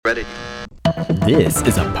Reddit. This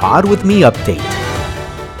is a Pod With Me update.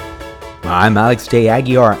 I'm Alex J.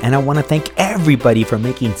 Aguiar, and I want to thank everybody for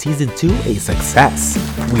making Season 2 a success.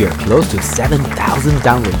 We are close to 7,000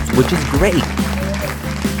 downloads, which is great.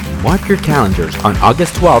 Mark your calendars. On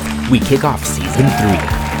August 12th, we kick off Season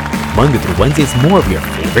 3. Monday through Wednesdays, more of your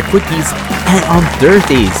favorite quickies. And on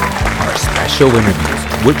Thursdays, our special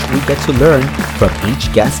interviews, which we get to learn from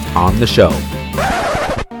each guest on the show.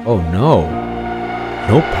 Oh no.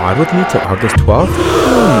 No Pod With Me till August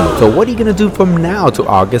 12th? So what are you going to do from now to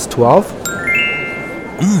August 12th?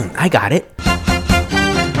 I got it.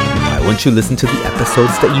 Why won't you listen to the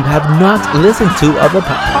episodes that you have not listened to of the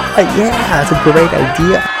pod? Yeah, that's a great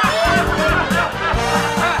idea.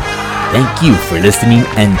 Thank you for listening,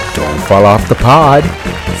 and don't fall off the pod.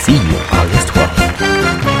 See you August 12th.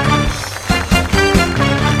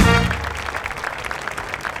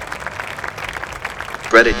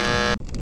 Reddit.